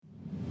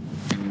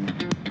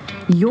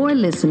You're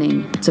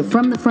listening to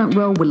From the Front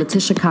Row with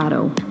Letitia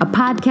Cotto, a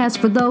podcast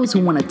for those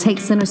who want to take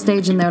center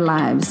stage in their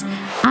lives.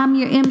 I'm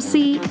your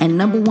MC and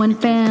number one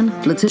fan,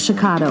 Letitia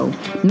Cotto,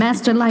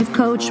 master life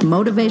coach,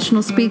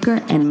 motivational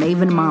speaker, and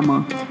maven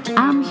mama.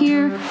 I'm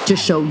here to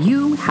show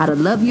you how to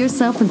love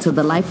yourself into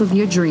the life of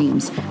your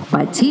dreams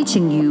by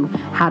teaching you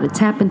how to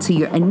tap into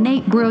your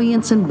innate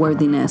brilliance and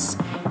worthiness.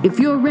 If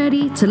you're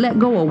ready to let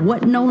go of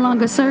what no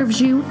longer serves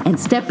you and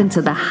step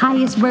into the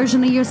highest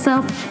version of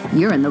yourself,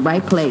 you're in the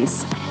right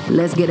place.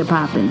 Let's get it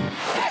poppin'.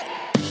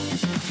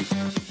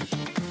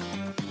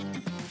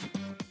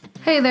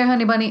 Hey there,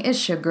 honey bunny.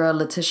 It's your girl,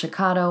 Letitia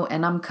Cotto,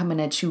 and I'm coming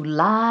at you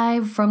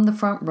live from the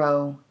front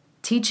row,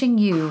 teaching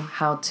you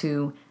how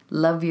to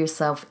love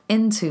yourself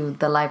into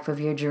the life of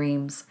your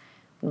dreams.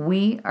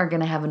 We are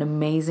going to have an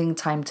amazing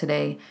time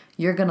today.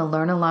 You're going to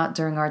learn a lot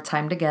during our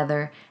time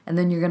together, and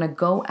then you're going to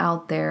go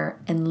out there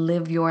and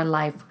live your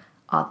life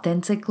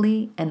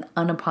authentically and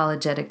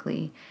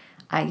unapologetically.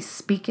 I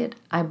speak it,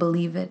 I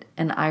believe it,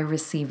 and I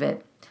receive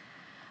it.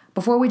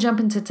 Before we jump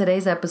into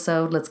today's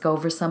episode, let's go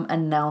over some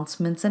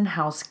announcements and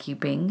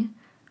housekeeping.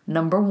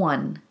 Number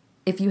one,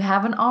 if you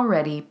haven't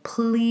already,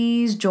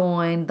 please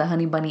join the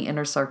Honey Bunny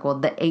Inner Circle,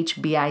 the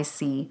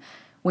HBIC,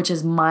 which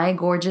is my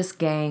gorgeous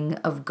gang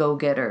of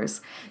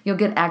go-getters. You'll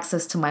get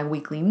access to my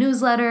weekly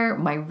newsletter,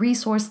 my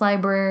resource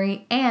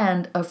library,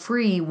 and a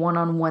free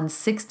one-on-one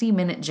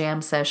 60-minute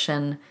jam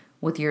session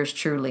with yours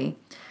truly.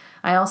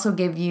 I also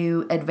give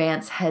you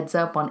advance heads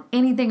up on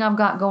anything I've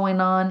got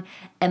going on,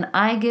 and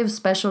I give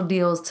special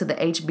deals to the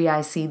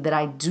HBIC that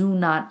I do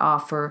not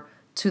offer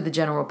to the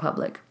general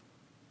public.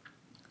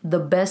 The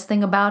best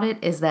thing about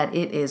it is that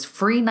it is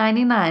free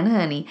 99,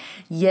 honey.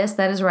 Yes,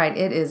 that is right.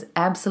 It is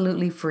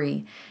absolutely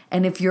free.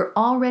 And if you're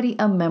already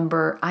a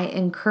member, I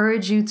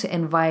encourage you to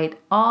invite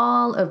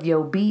all of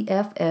your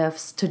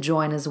BFFs to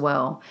join as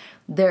well.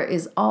 There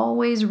is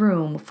always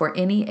room for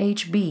any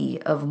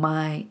HB of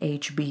my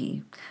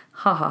HB.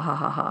 Ha ha ha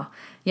ha ha.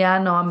 Yeah,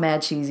 I know I'm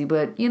mad cheesy,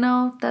 but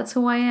that's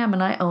who I am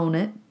and I own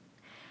it.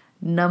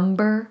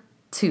 Number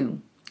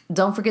two.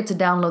 Don't forget to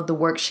download the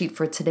worksheet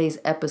for today's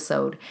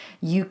episode.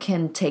 You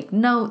can take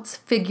notes,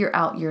 figure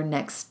out your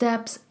next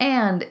steps,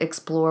 and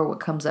explore what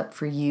comes up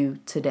for you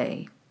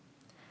today.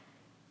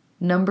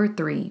 Number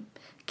three,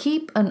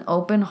 keep an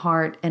open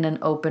heart and an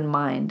open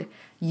mind.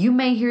 You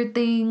may hear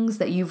things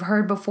that you've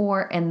heard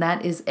before, and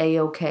that is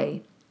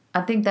A-okay.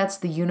 I think that's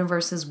the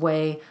universe's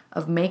way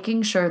of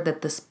making sure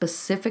that the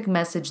specific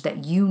message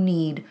that you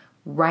need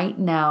right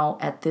now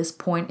at this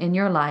point in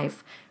your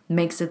life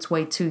makes its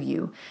way to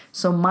you.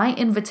 So my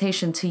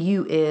invitation to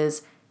you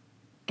is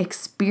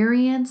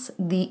experience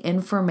the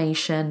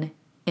information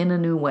in a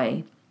new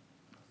way.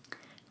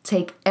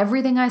 Take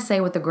everything I say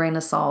with a grain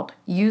of salt.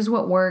 Use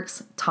what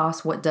works,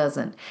 toss what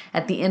doesn't.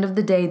 At the end of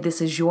the day,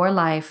 this is your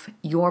life,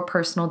 your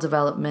personal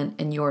development,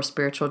 and your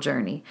spiritual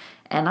journey.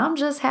 And I'm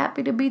just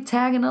happy to be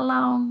tagging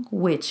along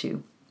with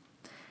you.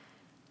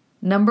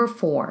 Number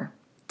four,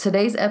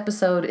 today's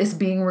episode is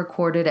being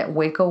recorded at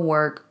Waco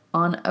Work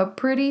on a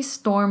pretty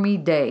stormy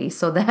day.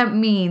 So that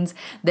means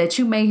that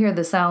you may hear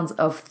the sounds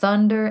of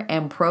thunder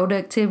and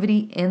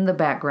productivity in the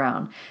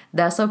background.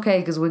 That's okay,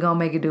 because we're going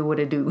to make it do what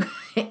it do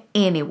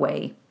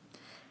anyway.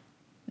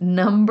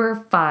 Number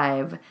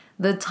five,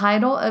 the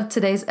title of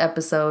today's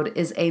episode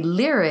is a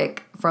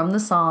lyric from the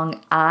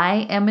song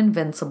I Am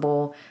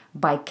Invincible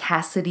by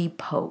Cassadee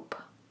Pope.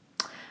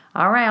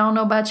 All right, I don't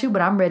know about you,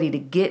 but I'm ready to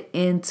get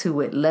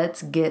into it.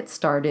 Let's get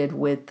started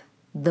with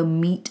the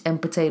meat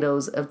and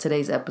potatoes of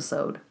today's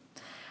episode.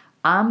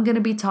 I'm going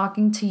to be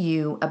talking to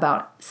you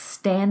about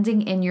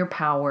standing in your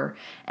power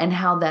and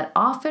how that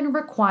often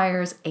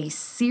requires a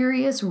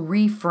serious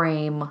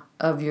reframe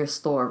of your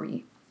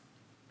story.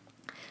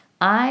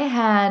 I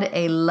had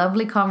a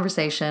lovely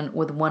conversation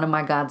with one of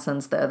my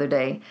godsons the other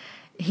day.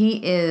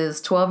 He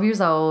is 12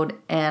 years old,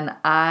 and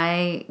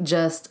I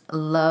just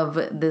love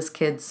this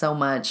kid so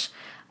much.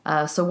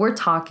 So we're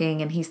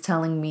talking, and he's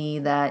telling me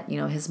that,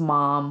 his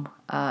mom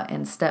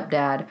and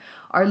stepdad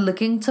are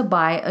looking to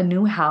buy a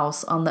new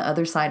house on the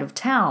other side of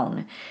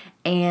town.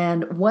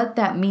 And what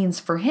that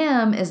means for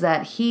him is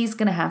that he's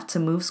going to have to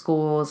move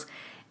schools.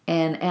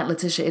 And Aunt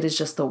Letitia, it is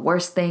just the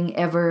worst thing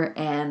ever.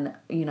 And,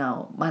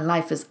 my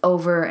life is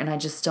over and I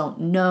just don't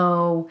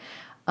know.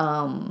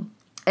 And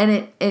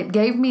it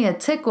gave me a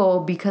tickle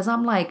because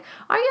I'm like,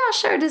 are y'all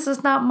sure this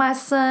is not my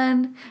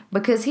son?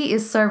 Because he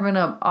is serving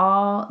up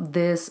all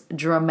this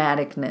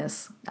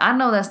dramaticness. I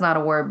know that's not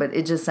a word, but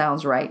it just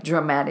sounds right.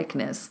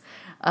 Dramaticness.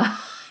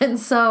 And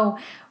so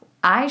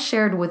I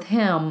shared with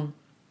him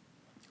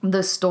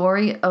the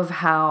story of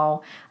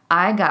how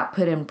I got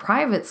put in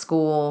private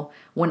school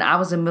when I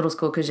was in middle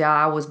school because,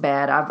 I was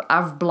bad.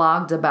 I've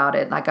blogged about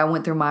it. Like, I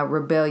went through my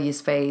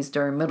rebellious phase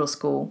during middle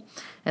school.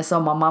 And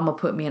so my mama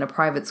put me in a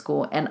private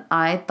school. And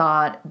I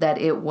thought that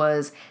it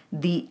was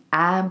the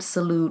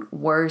absolute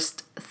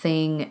worst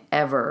thing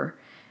ever.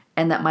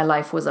 And that my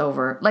life was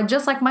over. Like,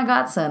 just like my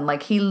godson.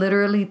 Like, he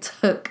literally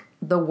took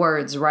the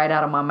words right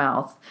out of my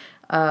mouth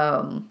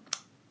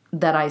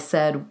that I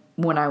said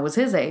when I was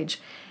his age.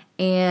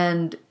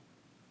 And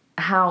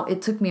how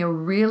it took me a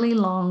really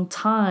long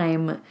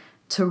time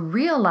to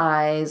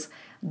realize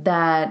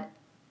that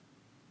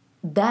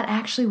that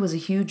actually was a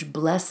huge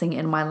blessing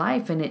in my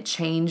life, and it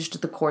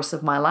changed the course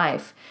of my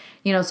life.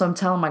 So I'm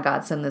telling my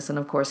godson this, and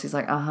of course he's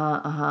like,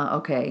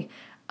 okay.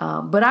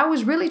 But I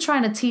was really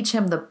trying to teach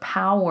him the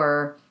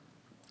power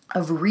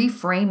of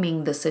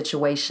reframing the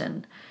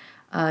situation.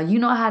 You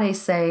know how they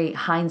say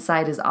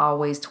hindsight is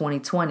always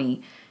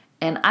 2020.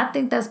 And I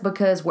think that's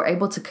because we're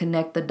able to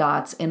connect the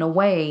dots in a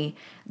way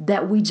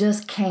that we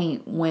just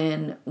can't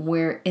when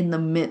we're in the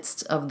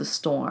midst of the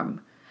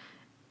storm.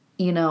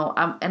 And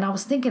I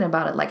was thinking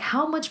about it, like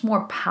how much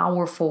more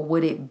powerful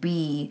would it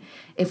be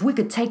if we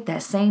could take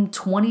that same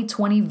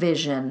 2020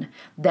 vision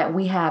that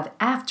we have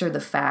after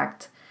the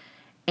fact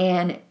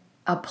and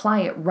apply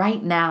it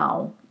right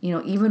now,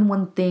 even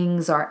when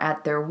things are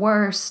at their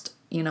worst,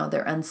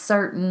 they're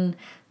uncertain,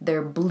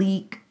 they're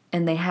bleak,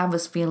 and they have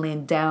us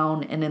feeling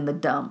down and in the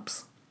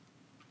dumps.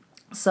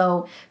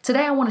 So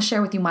today I want to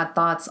share with you my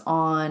thoughts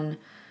on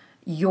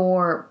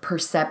your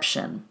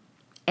perception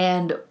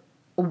and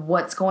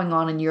what's going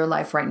on in your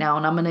life right now.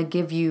 And I'm going to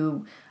give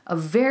you a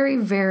very,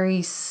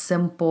 very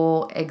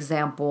simple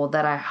example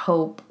that I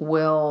hope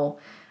will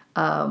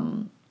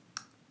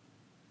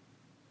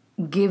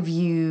give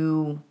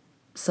you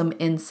some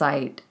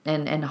insight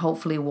and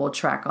hopefully we'll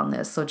track on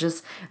this. So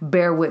just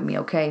bear with me,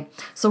 okay?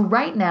 So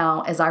right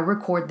now, as I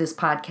record this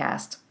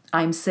podcast,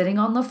 I'm sitting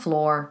on the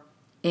floor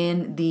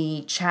in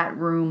the chat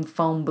room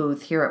phone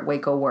booth here at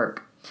Waco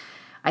Work.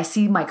 I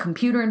see my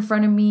computer in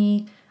front of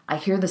me. I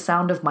hear the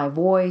sound of my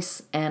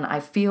voice, and I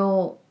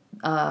feel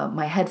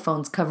my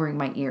headphones covering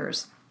my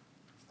ears.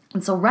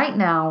 And so right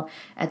now,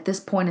 at this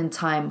point in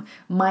time,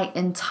 my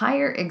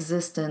entire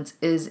existence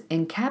is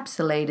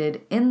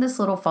encapsulated in this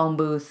little phone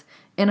booth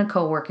in a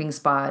co-working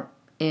spot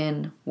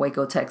in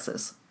Waco,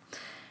 Texas.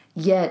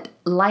 Yet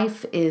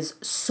life is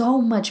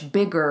so much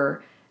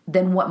bigger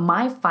than what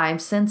my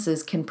five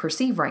senses can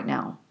perceive right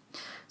now.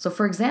 So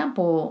for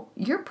example,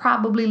 you're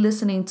probably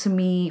listening to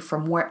me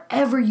from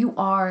wherever you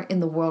are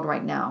in the world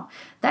right now.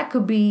 That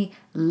could be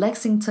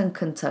Lexington,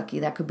 Kentucky.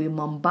 That could be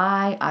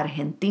Mumbai,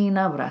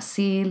 Argentina,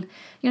 Brazil.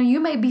 You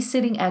may be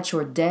sitting at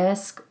your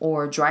desk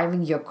or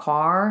driving your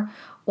car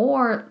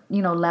or,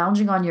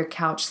 lounging on your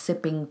couch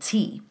sipping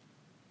tea.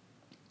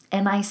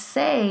 And I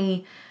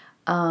say,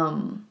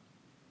 I'm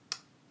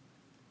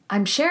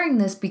sharing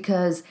this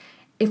because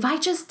if I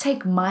just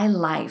take my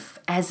life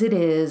as it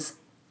is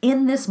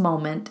in this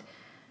moment,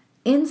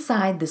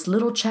 inside this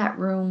little chat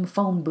room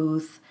phone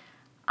booth,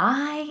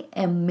 I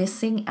am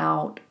missing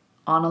out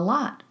on a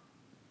lot.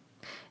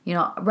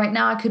 Right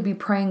now I could be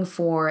praying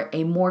for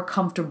a more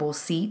comfortable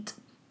seat.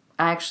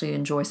 I actually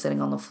enjoy sitting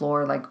on the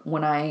floor. Like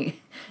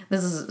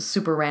this is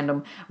super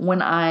random.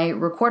 When I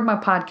record my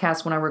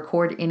podcast, when I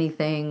record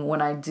anything,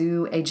 when I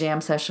do a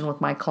jam session with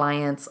my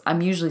clients,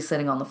 I'm usually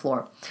sitting on the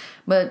floor.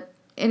 But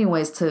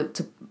anyways, to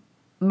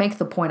make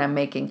the point I'm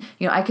making,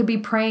 I could be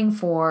praying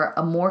for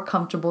a more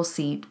comfortable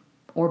seat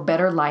or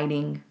better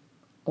lighting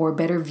or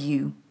better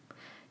view.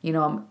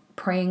 I'm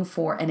praying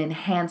for an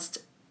enhanced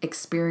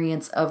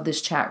experience of this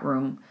chat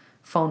room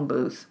phone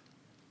booth,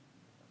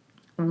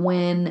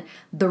 when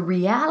the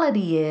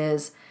reality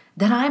is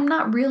that I'm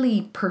not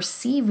really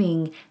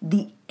perceiving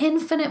the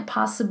infinite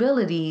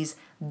possibilities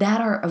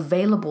that are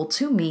available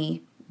to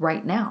me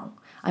right now.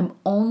 I'm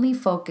only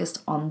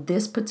focused on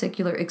this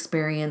particular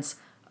experience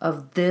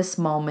of this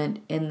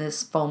moment in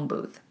this phone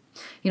booth.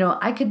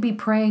 I could be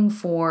praying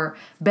for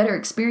better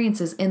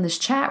experiences in this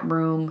chat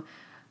room,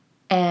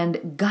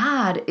 and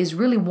God is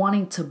really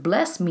wanting to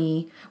bless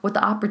me with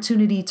the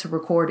opportunity to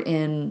record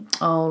in,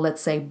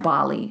 let's say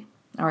Bali.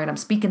 All right, I'm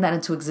speaking that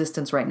into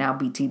existence right now,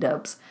 BT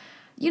dubs.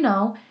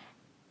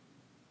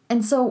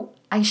 And so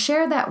I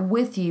share that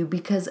with you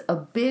because a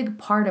big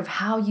part of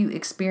how you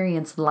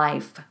experience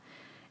life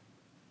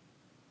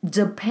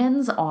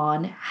depends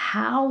on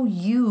how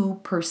you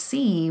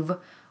perceive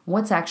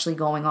what's actually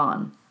going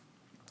on.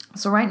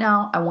 So right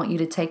now, I want you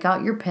to take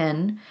out your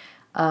pen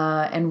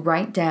and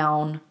write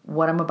down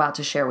what I'm about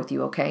to share with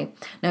you, okay?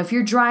 Now, if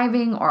you're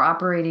driving or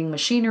operating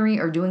machinery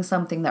or doing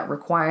something that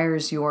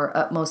requires your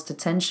utmost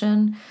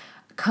attention,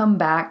 come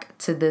back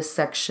to this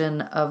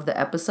section of the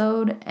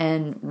episode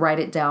and write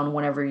it down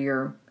whenever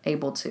you're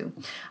able to.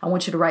 I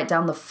want you to write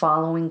down the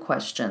following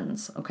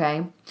questions,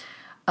 okay?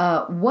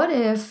 What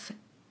if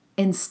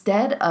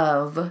instead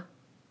of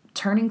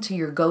turning to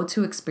your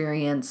go-to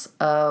experience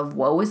of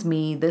woe is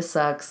me, this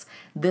sucks,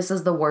 this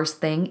is the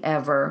worst thing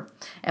ever.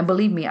 And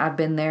believe me, I've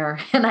been there,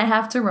 and I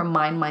have to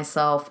remind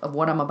myself of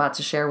what I'm about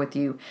to share with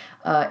you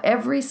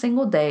every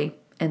single day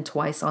and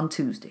twice on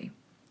Tuesday.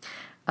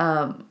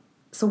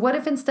 So what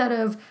if instead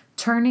of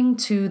turning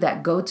to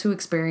that go-to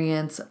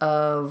experience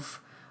of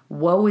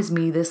woe is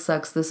me, this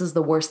sucks, this is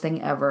the worst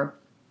thing ever,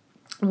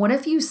 what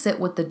if you sit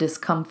with the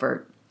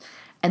discomfort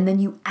and then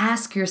you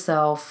ask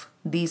yourself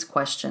these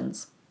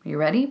questions? You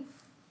ready?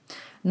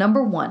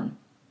 Number 1,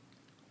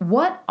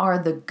 what are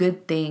the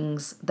good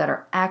things that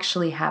are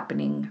actually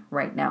happening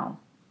right now?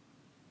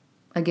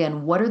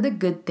 Again, what are the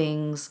good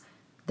things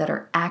that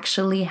are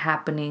actually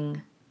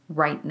happening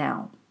right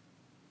now?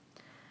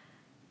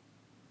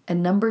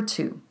 And number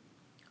 2,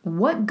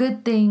 what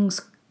good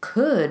things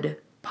could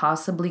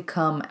possibly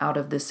come out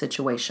of this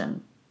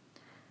situation?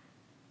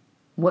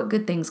 What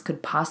good things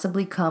could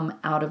possibly come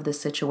out of this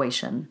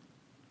situation?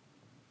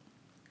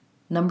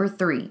 Number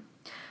 3,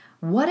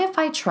 what if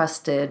I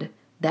trusted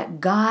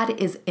that God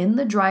is in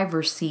the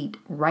driver's seat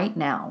right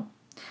now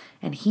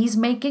and He's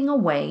making a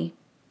way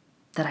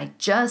that I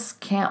just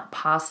can't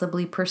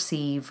possibly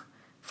perceive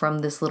from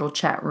this little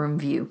chat room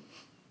view?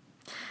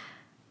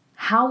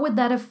 How would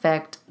that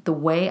affect the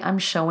way I'm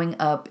showing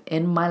up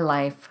in my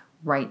life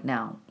right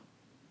now?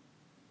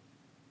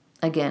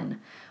 Again,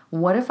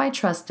 what if I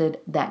trusted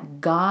that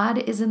God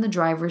is in the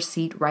driver's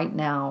seat right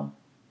now,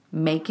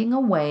 making a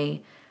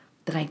way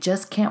that I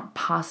just can't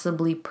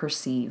possibly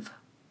perceive?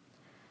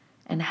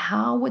 And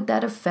how would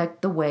that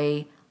affect the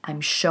way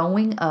I'm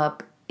showing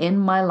up in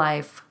my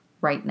life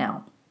right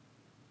now?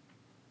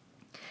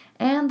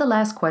 And the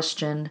last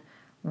question,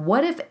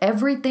 what if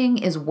everything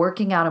is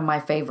working out in my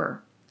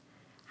favor?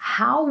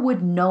 How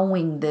would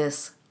knowing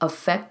this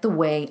affect the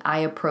way I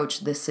approach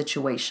this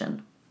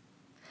situation?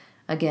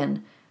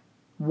 Again,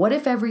 what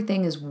if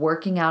everything is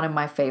working out in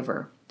my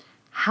favor?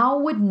 How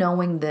would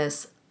knowing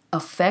this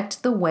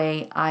affect the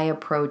way I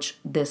approach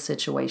this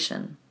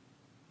situation?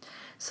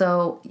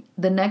 So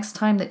the next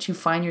time that you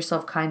find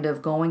yourself kind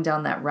of going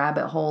down that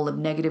rabbit hole of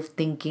negative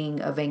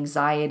thinking, of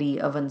anxiety,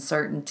 of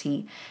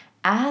uncertainty,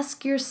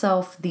 ask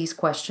yourself these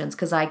questions,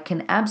 because I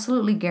can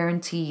absolutely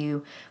guarantee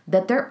you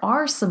that there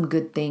are some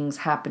good things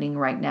happening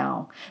right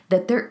now,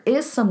 that there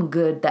is some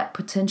good that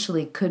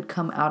potentially could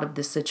come out of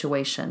this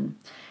situation.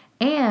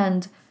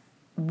 And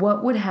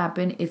what would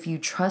happen if you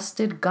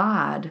trusted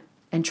God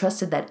and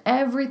trusted that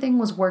everything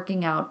was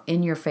working out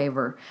in your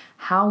favor?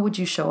 How would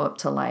you show up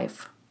to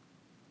life?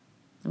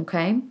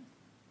 Okay?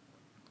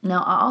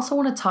 Now, I also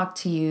want to talk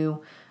to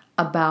you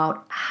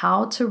about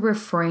how to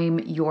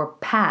reframe your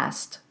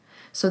past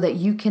so that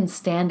you can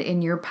stand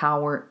in your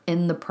power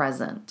in the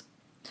present.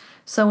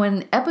 So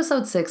in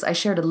episode 6, I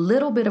shared a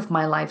little bit of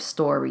my life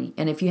story.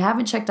 And if you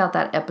haven't checked out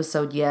that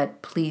episode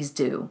yet, please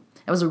do.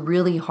 It was a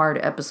really hard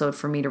episode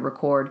for me to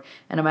record,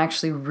 and I'm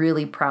actually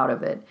really proud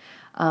of it.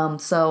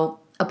 So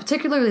a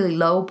particularly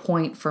low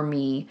point for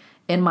me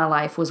in my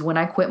life was when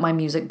I quit my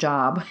music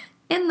job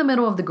in the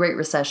middle of the Great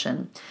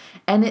Recession.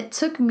 And it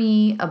took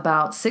me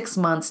about 6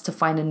 months to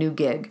find a new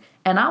gig.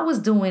 And I was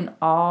doing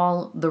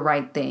all the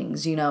right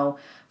things,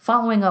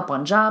 following up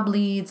on job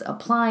leads,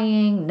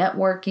 applying,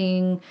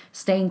 networking,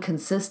 staying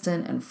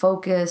consistent and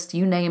focused,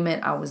 you name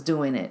it, I was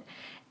doing it.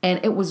 And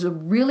it was a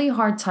really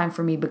hard time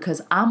for me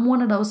because I'm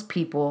one of those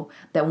people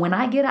that when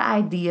I get an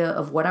idea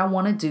of what I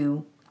want to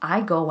do,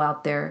 I go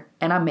out there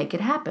and I make it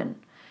happen.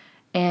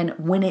 And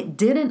when it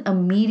didn't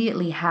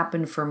immediately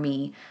happen for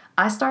me,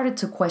 I started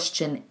to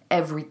question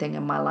everything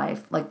in my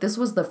life. Like, this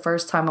was the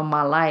first time in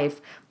my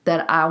life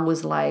that I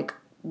was like,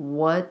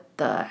 what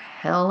the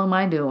hell am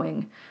I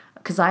doing?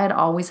 Because I had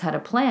always had a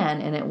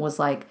plan, and it was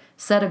like,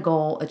 set a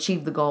goal,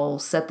 achieve the goal,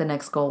 set the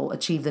next goal,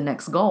 achieve the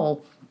next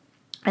goal.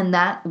 And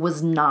that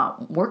was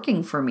not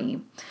working for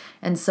me.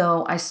 And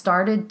so I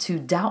started to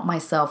doubt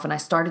myself, and I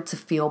started to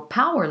feel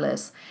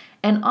powerless.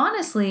 And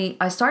honestly,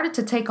 I started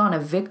to take on a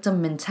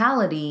victim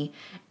mentality,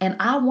 and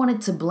I wanted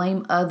to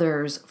blame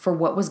others for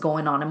what was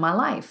going on in my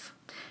life.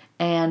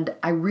 And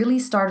I really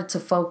started to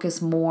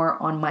focus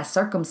more on my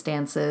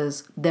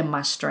circumstances than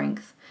my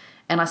strength.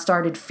 And I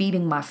started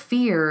feeding my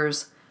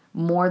fears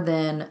more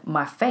than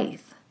my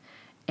faith.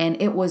 And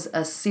it was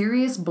a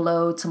serious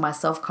blow to my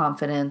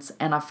self-confidence,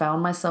 and I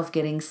found myself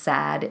getting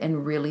sad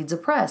and really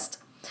depressed.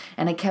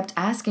 And I kept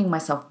asking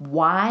myself,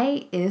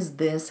 why is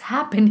this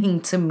happening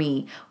to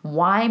me?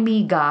 Why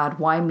me, God?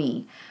 Why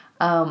me?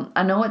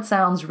 I know it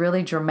sounds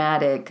really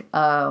dramatic.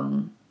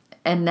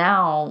 And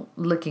now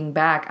looking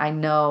back, I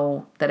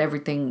know that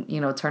everything,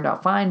 turned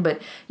out fine.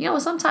 But,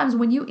 sometimes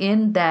when you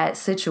in that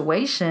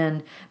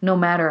situation, no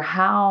matter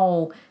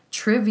how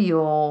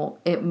trivial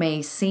it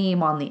may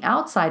seem on the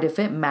outside, if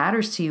it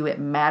matters to you, it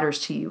matters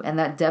to you. And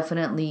that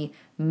definitely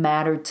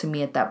mattered to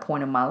me at that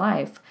point in my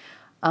life.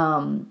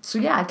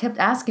 I kept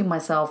asking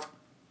myself,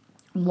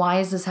 why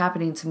is this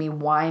happening to me?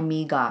 Why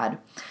me, God?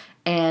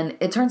 And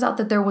it turns out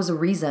that there was a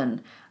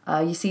reason.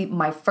 You see,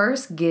 my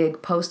first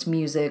gig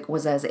post-music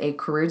was as a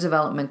career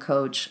development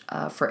coach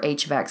for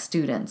HVAC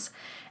students.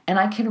 And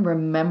I can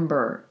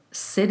remember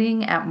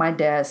sitting at my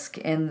desk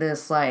in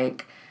this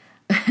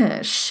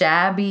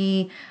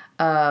shabby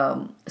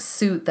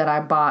suit that I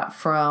bought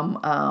from,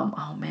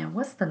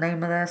 what's the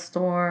name of that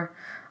store?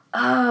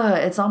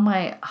 It's on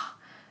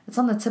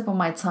the tip of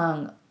my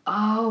tongue.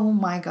 Oh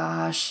my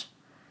gosh.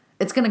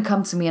 It's going to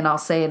come to me and I'll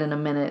say it in a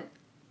minute.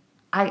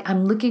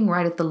 I'm looking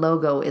right at the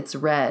logo. It's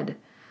red.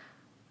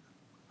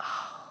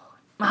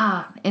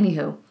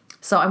 Anywho.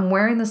 So I'm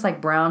wearing this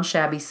brown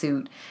shabby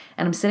suit,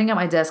 and I'm sitting at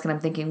my desk and I'm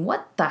thinking,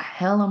 what the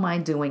hell am I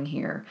doing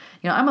here?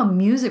 I'm a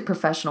music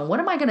professional.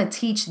 What am I going to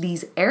teach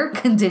these air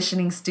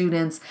conditioning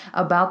students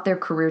about their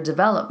career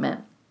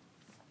development?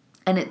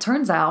 And it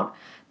turns out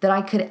that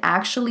I could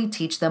actually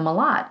teach them a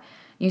lot.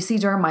 You see,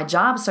 during my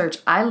job search,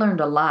 I learned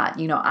a lot.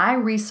 I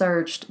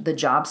researched the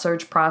job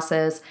search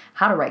process,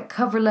 how to write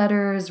cover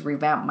letters,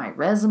 revamp my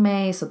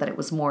resume so that it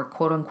was more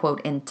quote unquote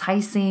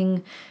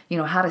enticing,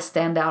 how to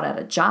stand out at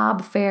a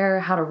job fair,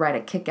 how to write a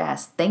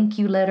kick-ass thank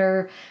you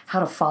letter, how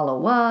to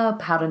follow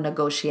up, how to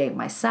negotiate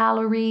my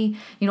salary,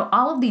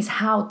 all of these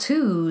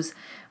how-tos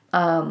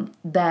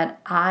that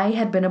I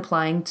had been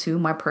applying to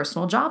my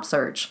personal job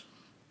search.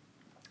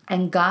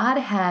 And God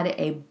had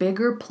a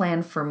bigger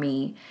plan for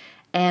me.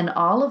 And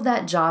all of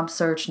that job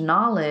search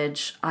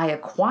knowledge I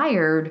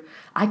acquired,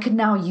 I could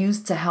now use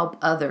to help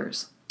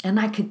others. And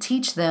I could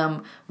teach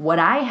them what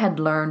I had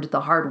learned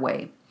the hard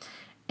way.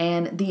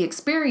 And the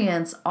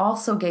experience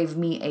also gave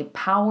me a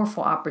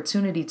powerful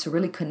opportunity to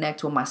really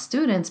connect with my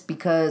students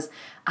because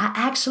I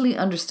actually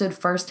understood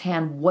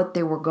firsthand what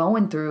they were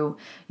going through.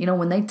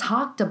 When they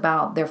talked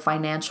about their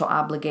financial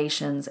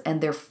obligations and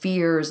their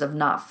fears of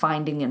not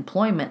finding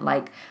employment,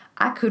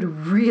 I could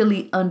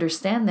really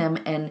understand them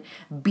and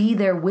be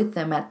there with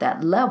them at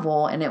that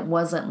level. And it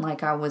wasn't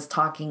like I was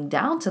talking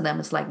down to them.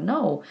 It's like,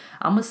 no,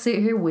 I'm going to sit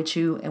here with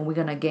you and we're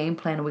going to game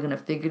plan and we're going to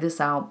figure this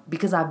out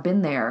because I've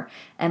been there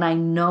and I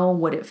know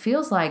what it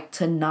feels like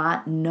to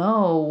not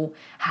know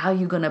how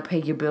you're going to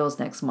pay your bills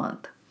next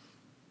month.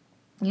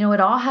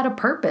 It all had a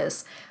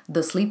purpose.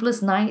 The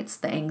sleepless nights,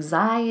 the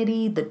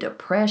anxiety, the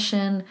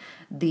depression,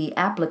 the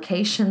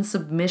application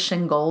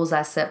submission goals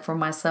I set for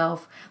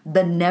myself,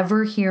 the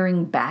never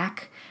hearing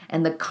back,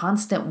 and the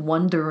constant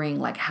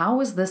wondering, how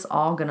is this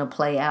all going to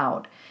play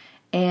out?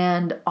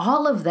 And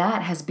all of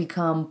that has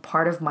become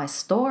part of my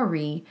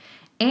story.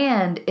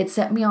 And it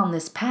set me on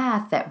this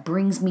path that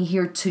brings me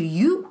here to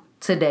you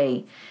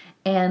today.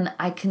 And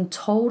I can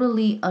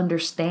totally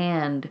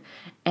understand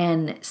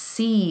and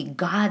see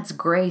God's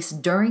grace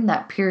during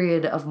that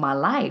period of my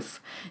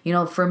life.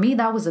 For me,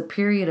 that was a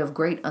period of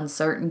great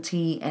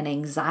uncertainty and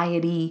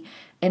anxiety,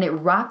 and it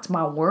rocked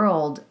my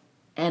world,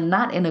 and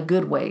not in a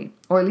good way,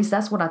 or at least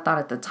that's what I thought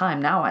at the time.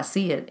 Now I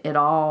see it. It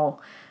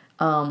all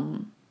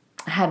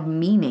had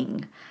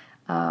meaning.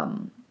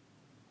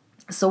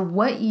 So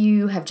what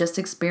you have just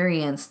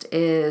experienced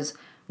is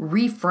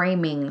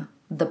reframing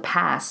the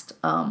past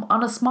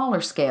on a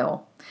smaller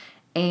scale.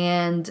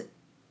 And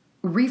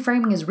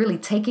reframing is really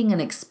taking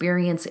an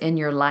experience in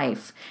your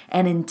life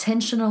and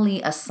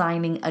intentionally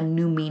assigning a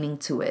new meaning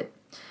to it.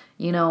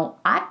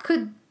 I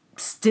could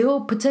still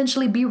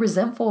potentially be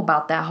resentful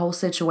about that whole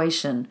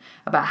situation,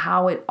 about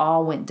how it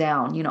all went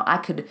down. I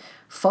could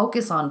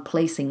focus on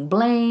placing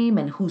blame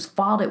and whose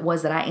fault it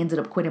was that I ended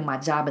up quitting my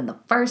job in the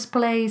first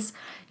place.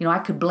 I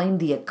could blame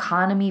the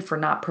economy for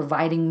not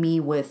providing me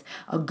with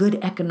a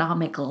good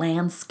economic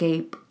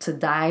landscape to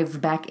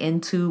dive back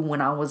into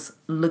when I was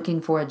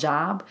looking for a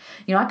job.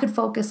 I could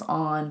focus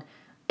on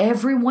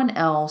everyone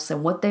else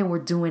and what they were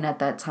doing at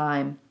that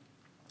time.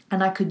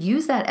 And I could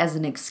use that as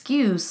an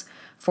excuse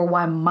for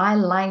why my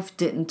life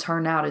didn't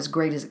turn out as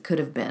great as it could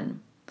have been.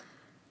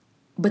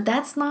 But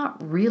that's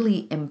not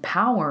really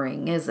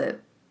empowering, is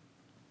it?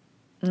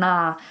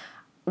 Nah,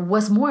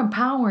 what's more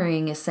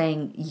empowering is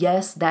saying,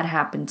 yes, that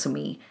happened to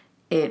me.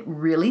 It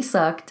really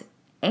sucked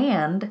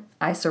and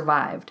I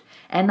survived.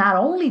 And not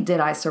only did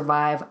I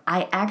survive,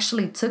 I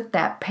actually took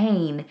that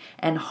pain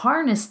and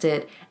harnessed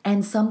it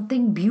and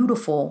something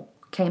beautiful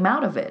came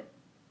out of it.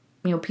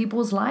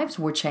 People's lives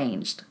were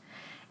changed.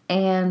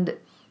 And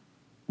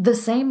the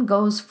same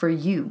goes for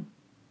you.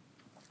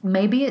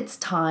 Maybe it's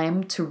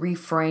time to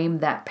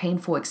reframe that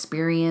painful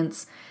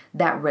experience,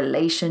 that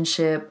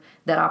relationship,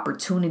 that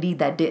opportunity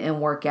that didn't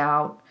work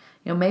out.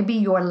 Maybe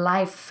your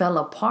life fell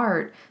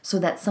apart so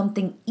that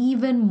something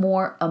even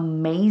more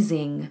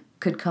amazing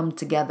could come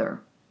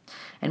together.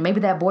 And maybe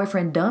that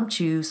boyfriend dumped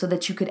you so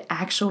that you could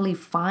actually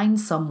find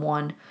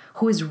someone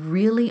who is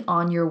really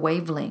on your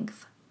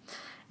wavelength.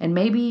 And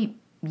maybe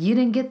you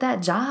didn't get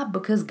that job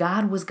because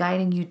God was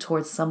guiding you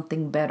towards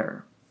something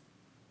better.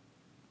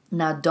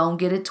 Now, don't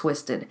get it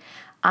twisted.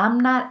 I'm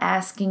not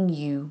asking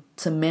you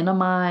to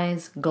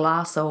minimize,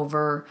 gloss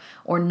over,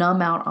 or numb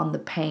out on the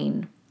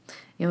pain.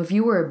 If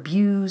you were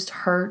abused,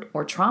 hurt,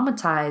 or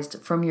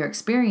traumatized from your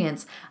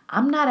experience,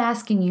 I'm not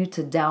asking you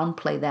to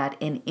downplay that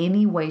in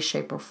any way,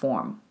 shape, or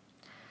form.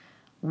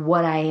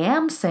 What I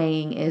am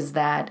saying is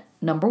that,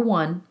 number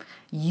one,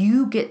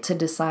 you get to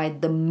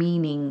decide the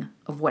meaning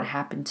of what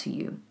happened to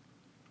you.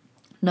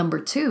 Number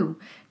two,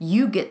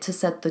 you get to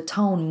set the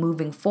tone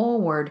moving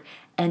forward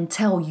and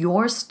tell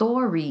your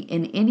story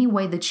in any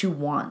way that you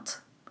want.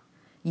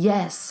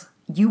 Yes,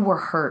 you were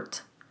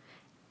hurt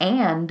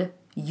and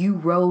you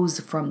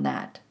rose from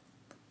that.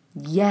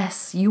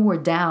 Yes, you were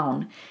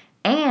down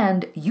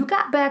and you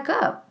got back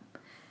up.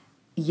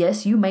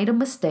 Yes, you made a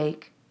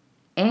mistake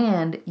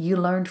and you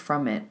learned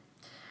from it.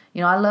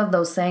 I love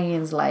those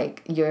sayings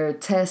like your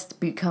test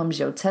becomes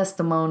your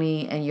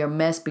testimony and your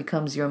mess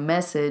becomes your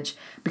message,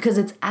 because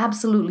it's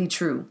absolutely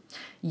true.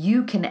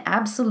 You can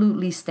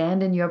absolutely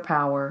stand in your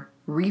power,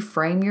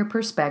 reframe your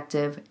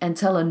perspective, and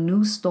tell a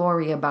new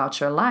story about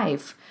your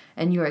life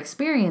and your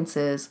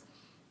experiences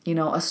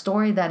A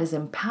story that is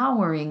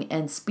empowering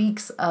and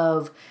speaks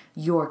of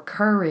your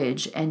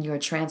courage and your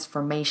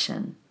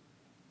transformation.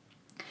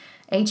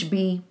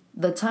 HB,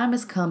 the time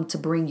has come to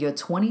bring your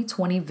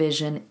 2020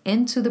 vision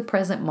into the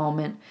present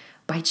moment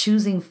by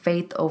choosing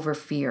faith over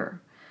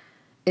fear.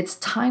 It's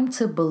time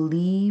to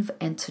believe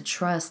and to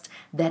trust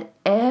that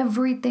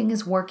everything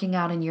is working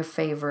out in your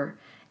favor,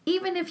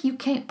 even if you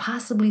can't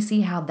possibly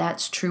see how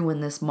that's true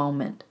in this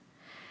moment.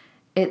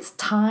 It's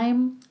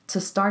time to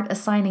start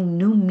assigning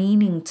new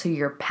meaning to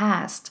your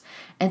past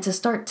and to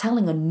start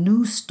telling a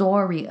new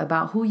story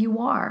about who you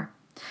are.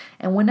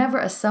 And whenever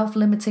a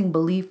self-limiting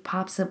belief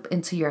pops up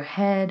into your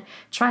head,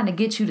 trying to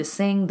get you to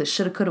sing the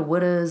shoulda, coulda,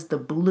 wouldas, the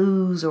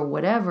blues, or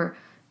whatever,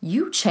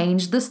 you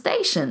change the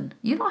station.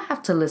 You don't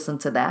have to listen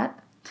to that.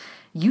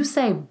 You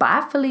say,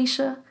 bye,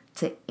 Felicia,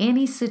 to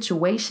any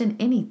situation,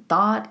 any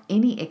thought,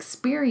 any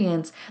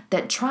experience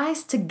that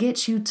tries to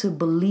get you to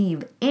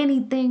believe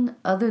anything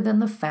other than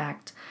the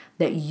fact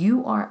that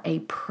you are a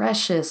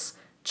precious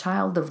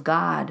child of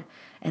God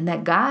and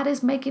that God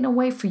is making a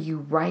way for you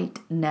right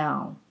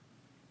now.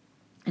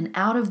 And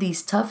out of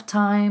these tough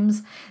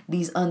times,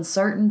 these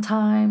uncertain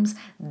times,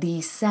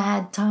 these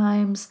sad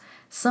times,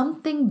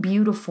 something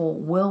beautiful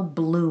will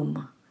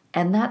bloom.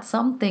 And that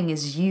something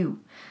is you.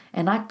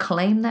 And I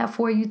claim that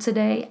for you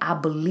today. I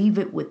believe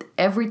it with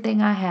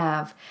everything I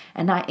have.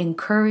 And I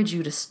encourage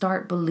you to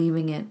start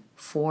believing it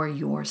for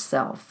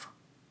yourself.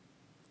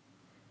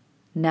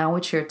 Now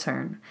it's your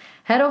turn.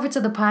 Head over to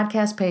the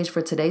podcast page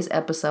for today's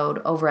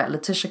episode over at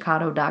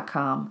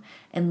letitiacotto.com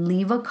and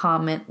leave a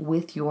comment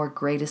with your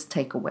greatest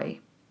takeaway.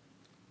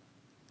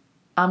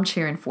 I'm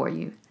cheering for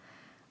you.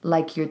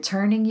 Like you're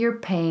turning your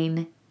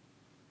pain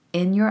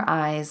in your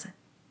eyes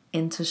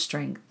into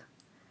strength.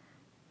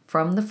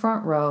 From the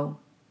front row,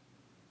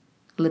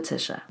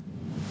 Letitia.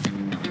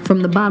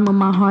 From the bottom of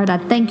my heart, I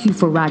thank you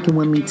for rocking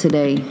with me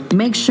today.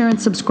 Make sure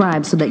and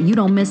subscribe so that you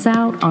don't miss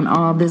out on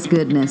all this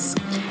goodness.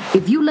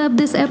 If you love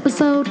this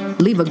episode,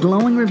 leave a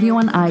glowing review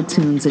on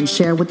iTunes and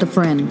share with a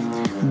friend.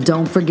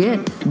 Don't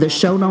forget, the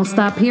show don't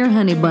stop here,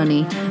 honey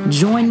bunny.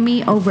 Join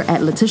me over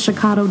at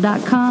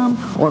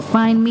letitiacotto.com or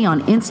find me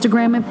on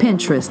Instagram and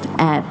Pinterest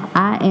at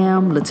I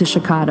am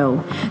Letitia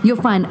Cotto.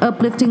 You'll find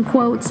uplifting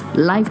quotes,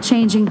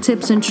 life-changing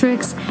tips and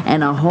tricks,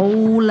 and a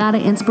whole lot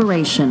of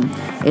inspiration.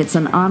 It's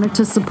an honor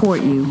to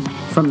support you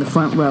from the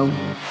front row.